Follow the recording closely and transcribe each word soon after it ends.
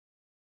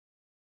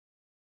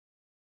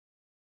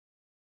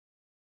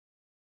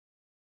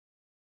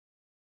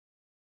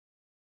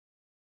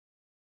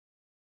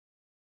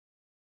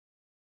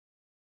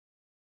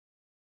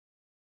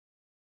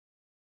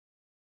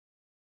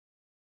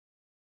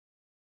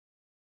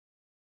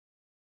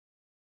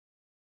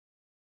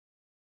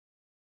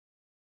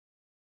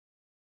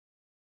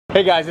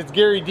Hey guys, it's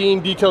Garry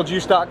Dean,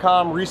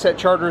 detailjuice.com,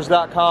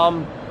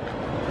 resetcharters.com,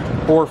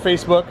 or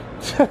Facebook.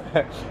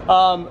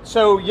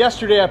 So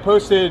yesterday I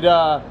posted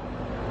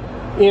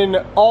in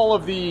all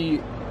of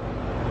the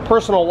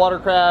personal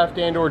watercraft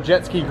and or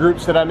jet ski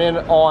groups that I'm in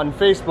on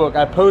Facebook,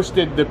 I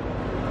posted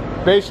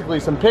basically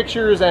some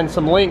pictures and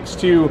some links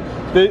to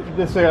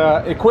this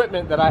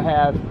equipment that I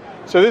have.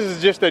 So this is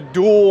just a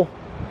dual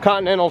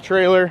continental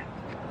trailer,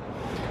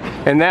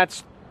 and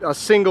that's a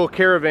single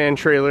caravan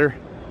trailer.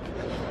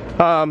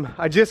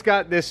 I just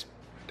got this,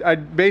 I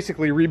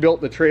basically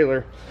rebuilt the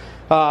trailer,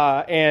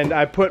 and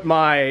I put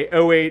my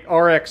 08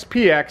 RX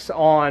PX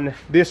on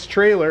this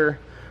trailer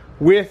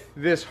with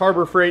this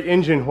Harbor Freight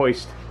engine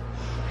hoist.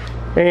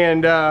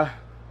 And I'm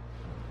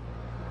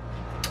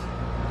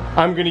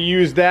going to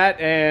use that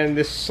and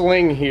this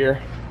sling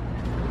here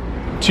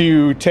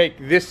to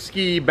take this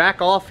ski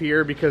back off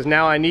here, because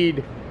now I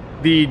need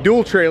the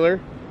dual trailer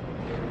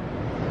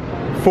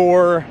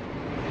for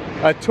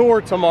a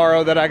tour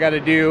tomorrow that I got to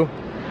do.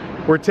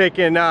 We're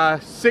taking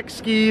 6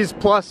 skis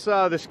plus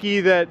the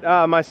ski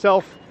that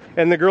myself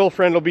and the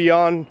girlfriend will be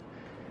on.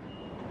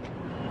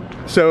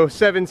 So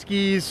 7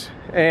 skis,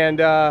 and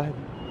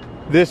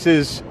this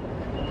is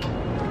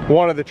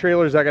one of the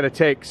trailers I got to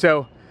take.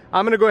 So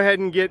I'm going to go ahead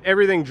and get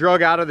everything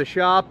drug out of the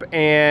shop,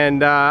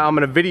 and I'm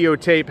going to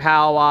videotape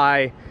how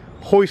I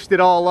hoist it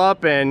all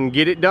up and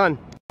get it done.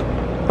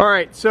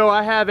 Alright, so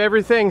I have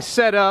everything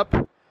set up.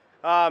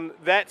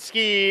 That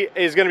ski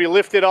is going to be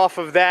lifted off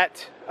of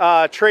that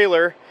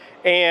trailer,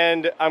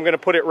 and I'm going to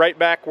put it right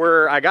back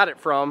where I got it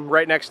from,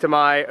 right next to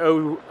my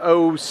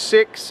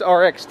 06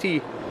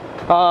 RXT.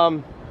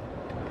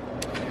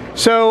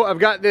 So I've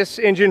got this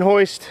engine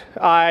hoist.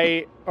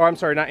 I'm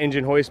sorry, not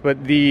engine hoist,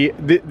 but the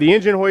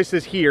engine hoist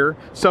is here.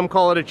 Some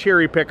call it a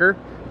cherry picker.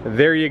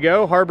 There you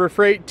go, Harbor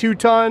Freight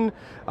 2-ton.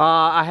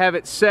 I have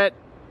it set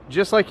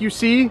just like you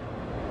see.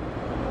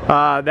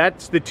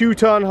 That's the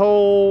 2-ton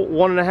hole,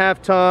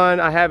 1.5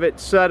 ton. I have it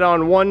set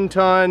on 1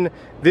 ton.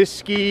 This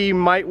ski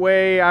might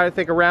weigh, I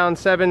think, around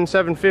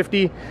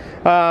 750.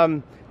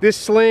 This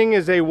sling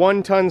is a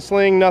 1-ton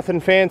sling, nothing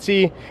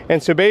fancy.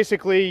 And so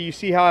basically, you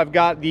see how I've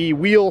got the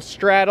wheel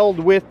straddled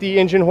with the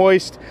engine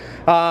hoist.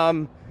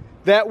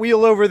 That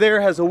wheel over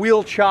there has a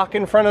wheel chock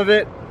in front of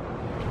it.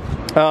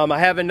 I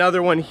have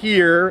another one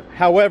here.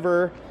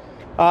 However,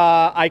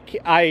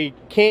 I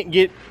can't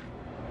get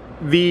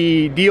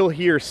the deal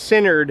here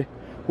centered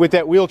with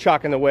that wheel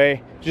chock in the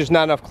way. Just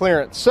not enough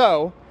clearance.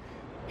 So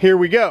here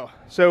we go.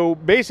 So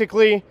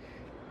basically,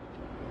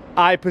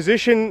 I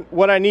position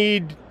what I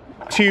need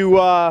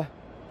to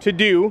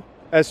do.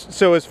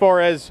 As far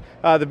as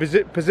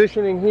the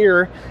positioning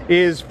here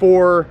is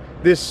for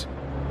this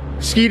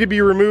ski to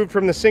be removed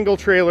from the single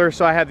trailer.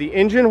 So I have the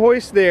engine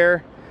hoist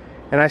there,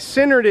 and I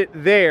centered it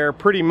there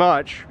pretty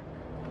much.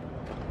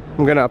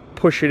 I'm gonna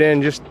push it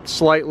in just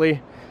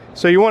slightly.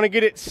 So you want to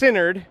get it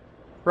centered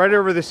right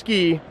over the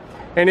ski.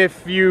 And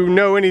if you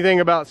know anything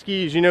about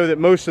skis, you know that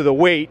most of the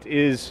weight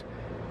is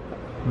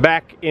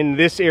back in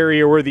this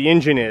area where the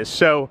engine is.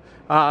 So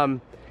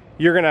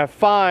you're gonna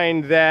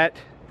find that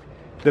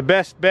the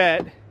best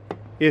bet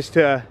is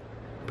to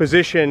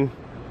position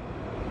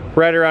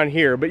right around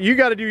here. But you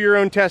got to do your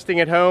own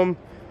testing at home.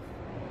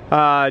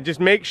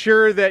 Just make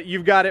sure that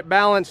you've got it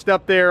balanced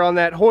up there on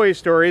that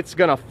hoist, or it's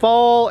gonna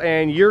fall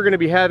and you're gonna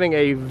be having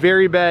a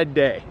very bad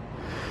day.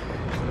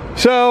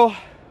 So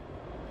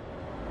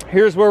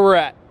here's where we're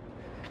at.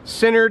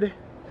 Centered.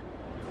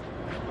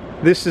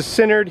 This is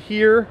centered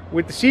here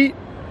with the seat.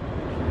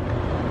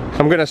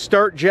 I'm gonna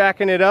start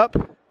jacking it up.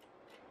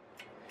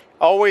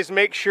 Always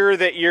make sure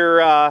that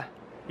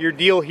your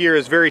deal here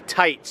is very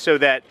tight, so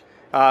that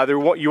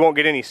you won't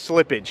get any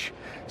slippage.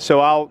 So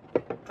I'll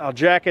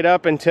jack it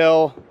up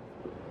until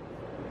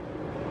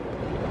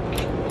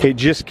it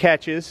just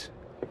catches.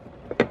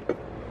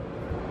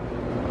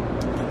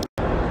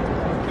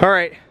 All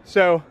right,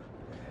 so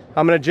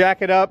I'm gonna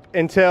jack it up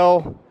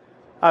until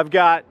I've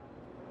got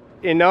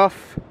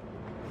enough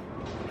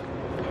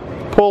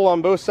pull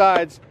on both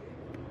sides.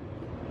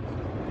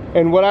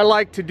 And what I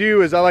like to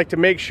do is I like to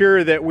make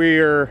sure that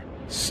we're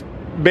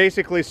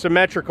basically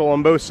symmetrical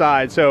on both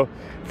sides. So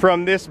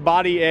from this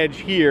body edge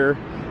here,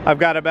 I've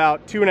got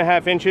about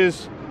 2.5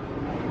 inches.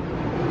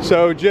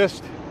 So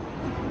just,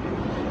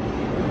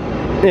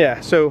 yeah,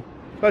 so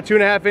about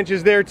 2.5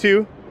 inches there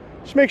too.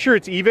 Just make sure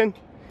it's even.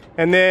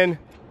 And then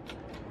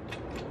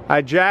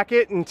I jack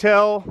it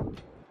until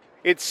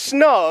it's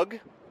snug.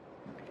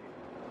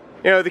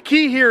 You know, the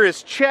key here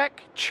is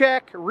check,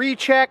 check,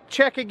 recheck,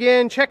 check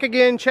again, check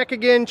again, check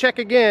again, check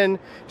again,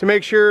 to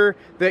make sure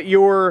that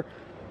your,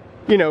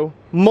 you know,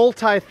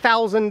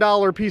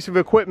 multi-thousand-dollar piece of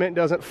equipment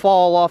doesn't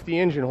fall off the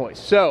engine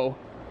hoist. So,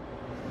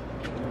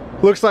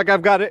 looks like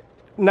I've got it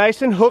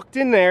nice and hooked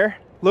in there.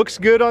 Looks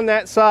good on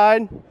that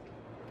side.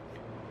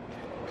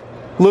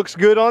 Looks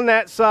good on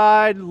that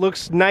side.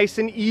 Looks nice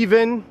and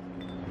even.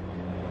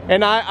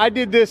 And I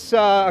did this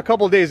a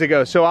couple days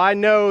ago, so I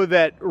know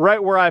that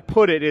right where I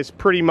put it is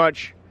pretty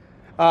much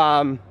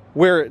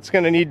where it's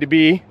going to need to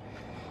be.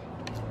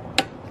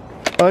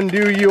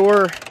 Undo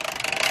your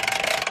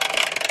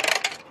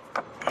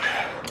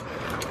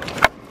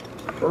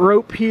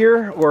rope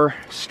here, or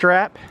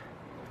strap.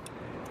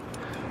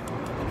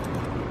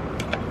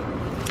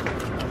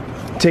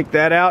 Take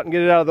that out and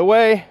get it out of the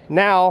way.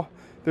 Now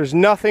there's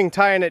nothing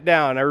tying it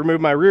down. I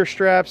removed my rear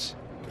straps.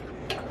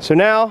 So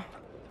now,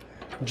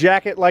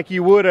 jack it like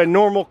you would a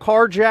normal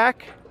car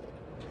jack.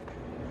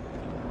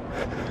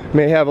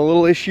 May have a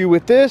little issue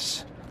with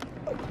this.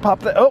 Pop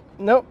that, oh,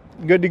 nope,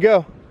 good to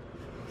go.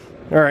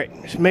 All right,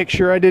 just make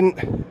sure I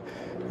didn't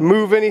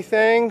move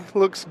anything.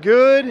 Looks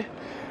good.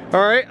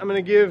 All right, I'm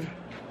gonna give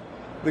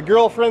the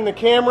girlfriend the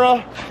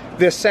camera.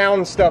 This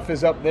sound stuff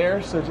is up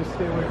there, so just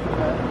stay away from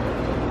that.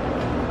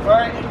 All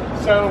right,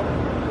 so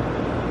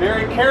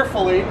very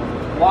carefully,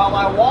 while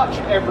I watch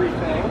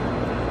everything,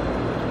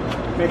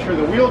 make sure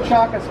the wheel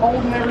chock is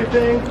holding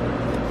everything.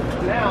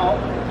 Now,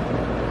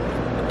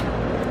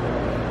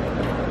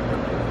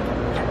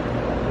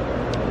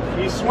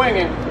 he's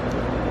swinging.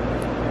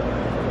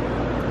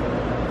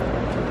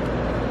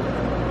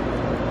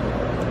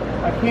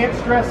 I can't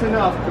stress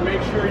enough to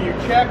make sure you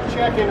check,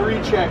 and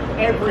recheck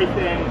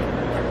everything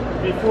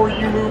before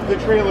you move the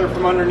trailer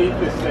from underneath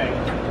this thing.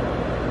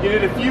 Get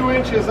it a few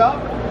inches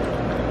up,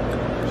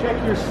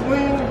 check your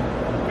sling,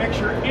 make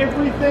sure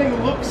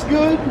everything looks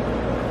good.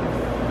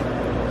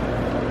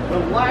 The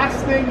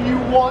last thing you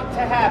want to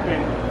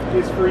happen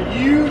is for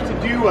you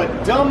to do a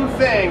dumb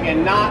thing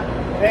and not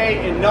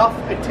pay enough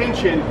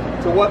attention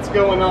to what's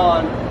going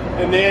on,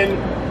 and then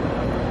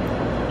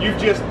you've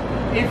just,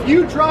 if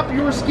you drop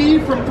your ski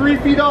from 3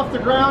 feet off the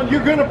ground,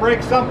 you're gonna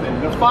break something.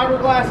 The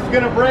fiberglass is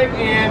gonna break,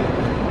 and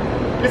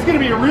it's gonna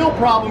be a real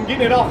problem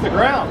getting it off the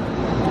ground.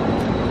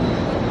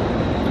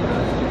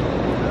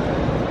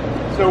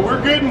 So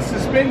we're good and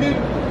suspended.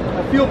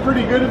 I feel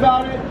pretty good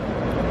about it.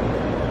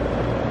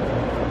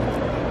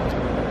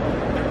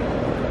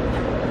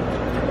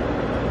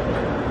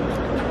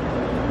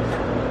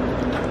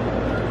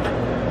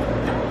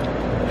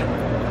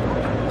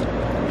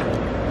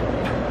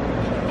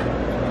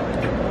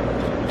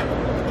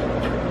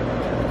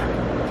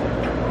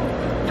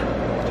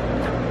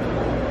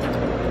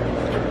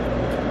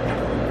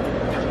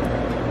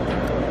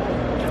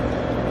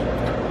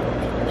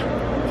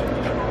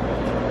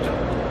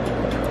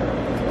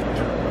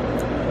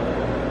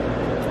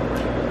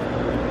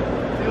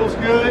 Feels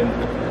good.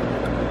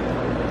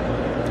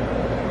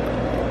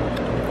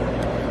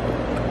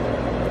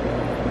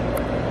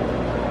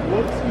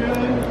 Looks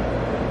good.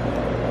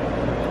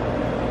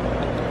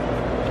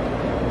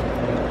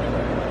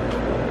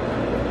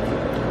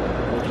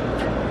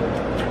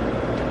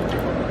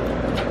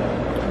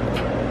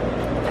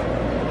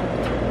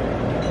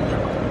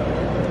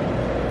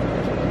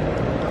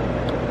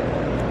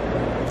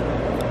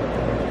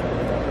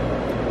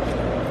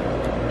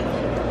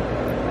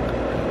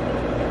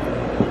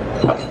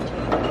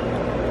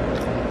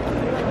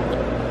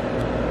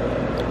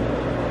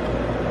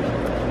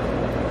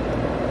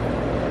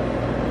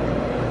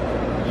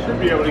 Should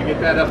be able to get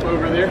that up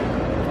over there.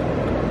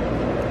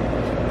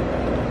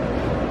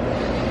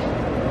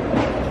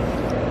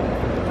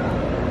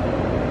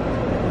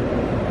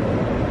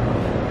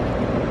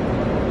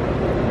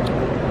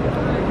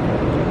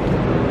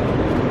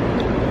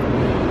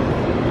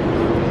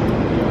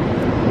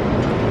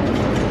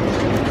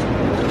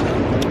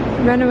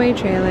 Runaway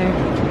trailer.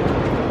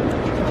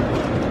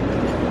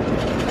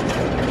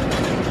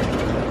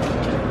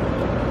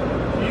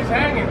 He's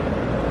hanging.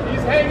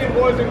 He's hanging,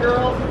 boys and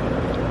girls.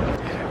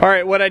 All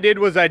right, what I did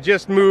was I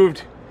just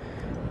moved,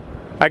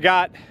 I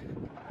got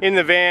in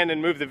the van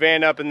and moved the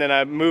van up, and then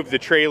I moved the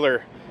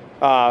trailer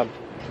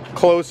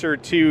closer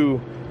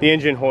to the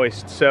engine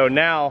hoist. So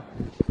now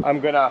I'm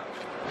gonna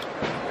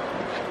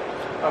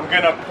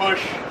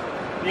push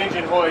the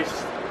engine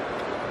hoist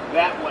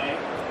that way.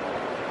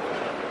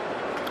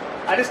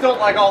 I just don't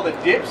like all the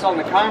dips on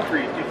the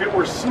concrete. If it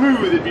were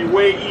smooth, it'd be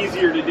way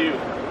easier to do.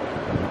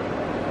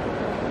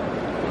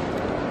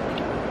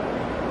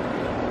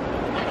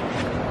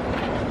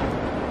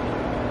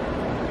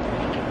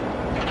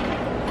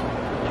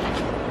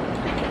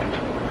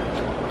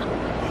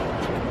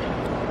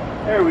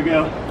 There we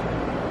go.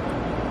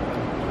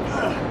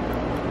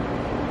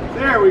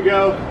 There we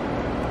go.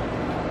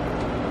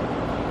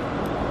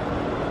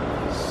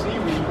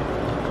 Seaweed.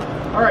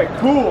 All right,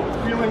 cool.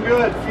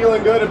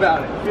 Feeling good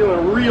about it.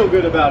 Feeling real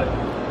good about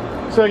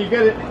it. So you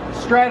get it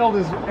straddled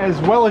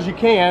as well as you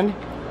can,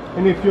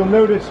 and if you'll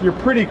notice, you're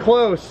pretty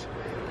close.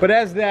 But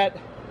as the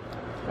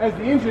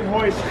engine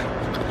hoist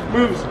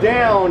moves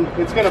down,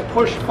 it's going to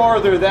push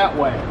farther that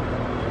way.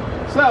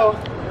 So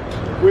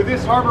with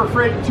this Harbor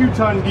Freight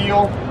 2-ton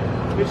deal,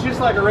 it's just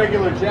like a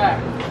regular jack.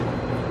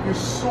 You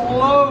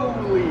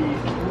slowly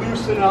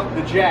loosen up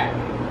the jack.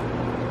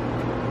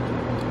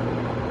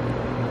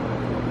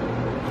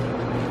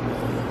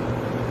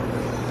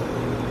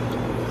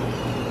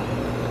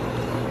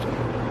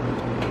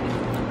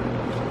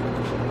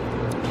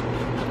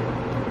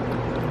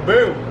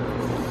 Boom.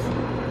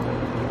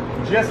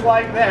 Just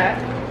like that,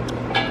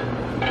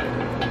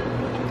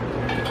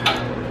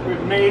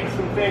 we've made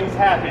some things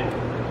happen.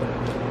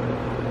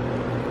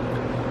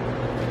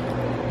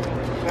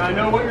 Now I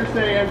know what you're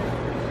saying.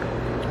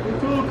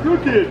 It's all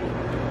crooked.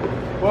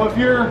 Well,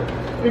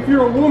 if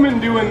you're a woman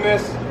doing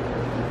this,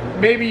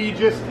 maybe you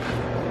just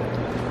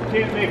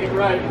can't make it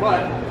right,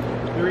 but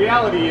the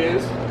reality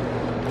is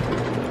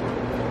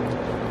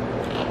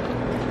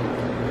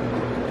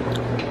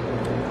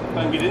if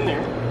I can get in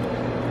there.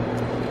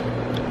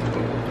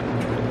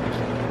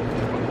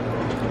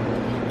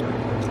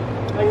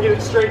 I can get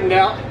it straightened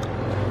out.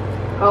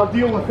 I'll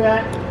deal with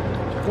that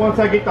once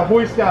I get the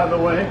hoist out of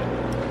the way.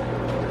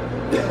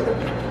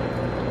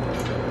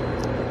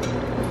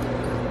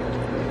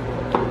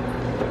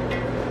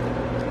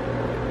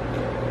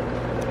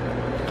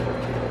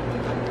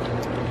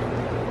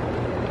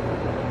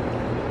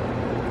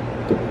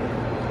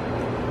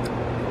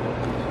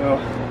 So,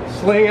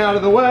 sling out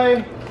of the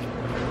way.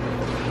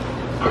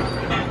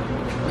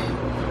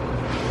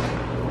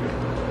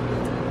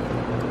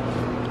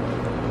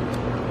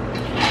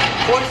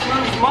 Hoist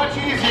moves much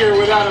easier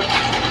without a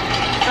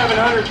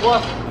 700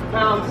 plus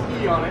pound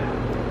ski on it.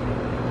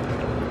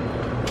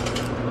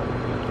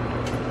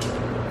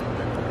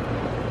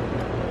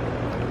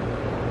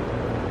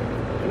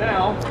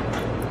 Now,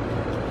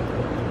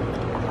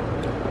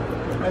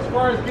 as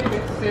far as getting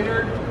it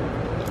centered,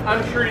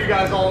 I'm sure you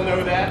guys all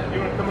know that. You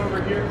want to come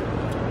over here?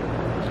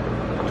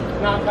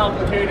 Not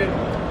complicated.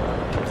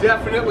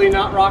 Definitely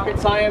not rocket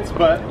science,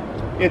 but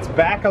it's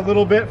back a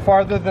little bit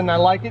farther than I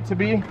like it to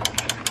be.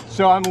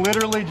 So I'm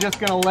literally just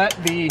going to let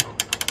the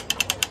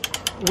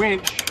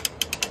winch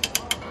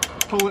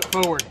pull it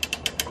forward.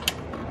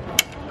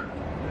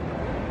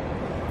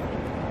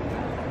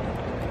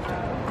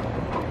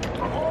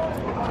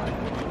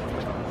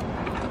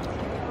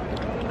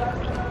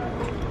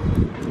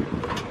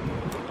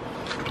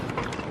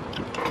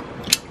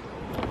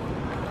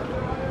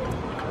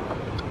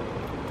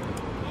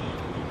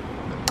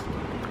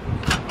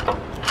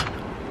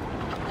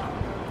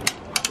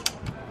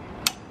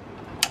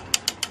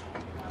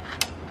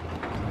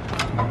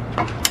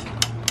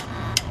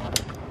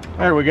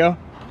 There we go.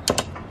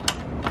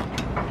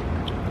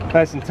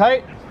 Nice and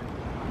tight.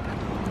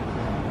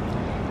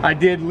 I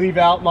did leave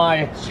out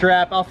my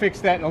strap. I'll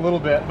fix that in a little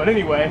bit. But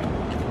anyway,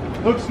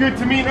 looks good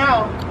to me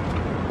now.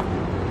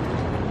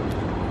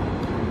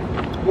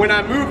 When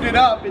I moved it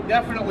up, it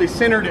definitely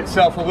centered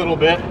itself a little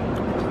bit.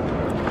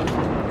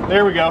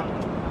 There we go.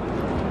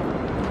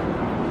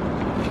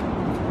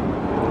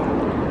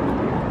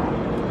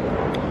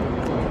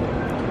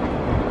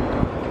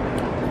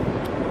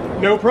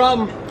 No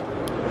problem.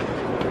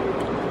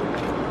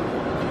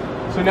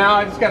 So now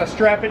I just got to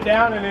strap it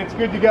down and it's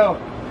good to go.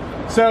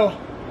 So,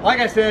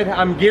 like I said,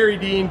 I'm Garry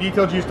Dean,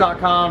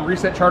 detailjuice.com,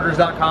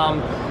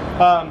 resetcharters.com.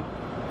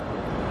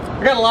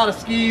 I got a lot of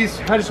skis.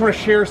 I just want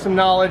to share some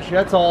knowledge,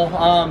 that's all.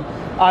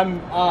 I'm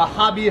a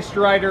hobbyist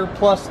rider,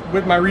 plus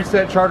with my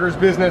Reset Charters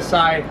business,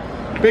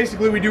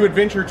 basically we do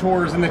adventure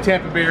tours in the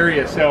Tampa Bay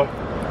area. So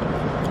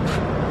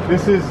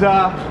this is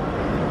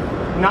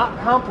not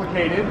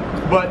complicated,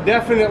 but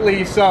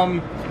definitely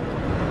some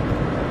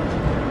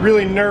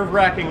really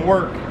nerve-wracking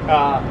work.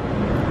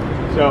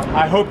 So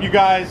I hope you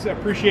guys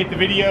appreciate the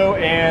video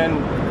and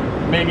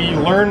maybe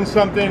learn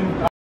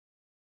something.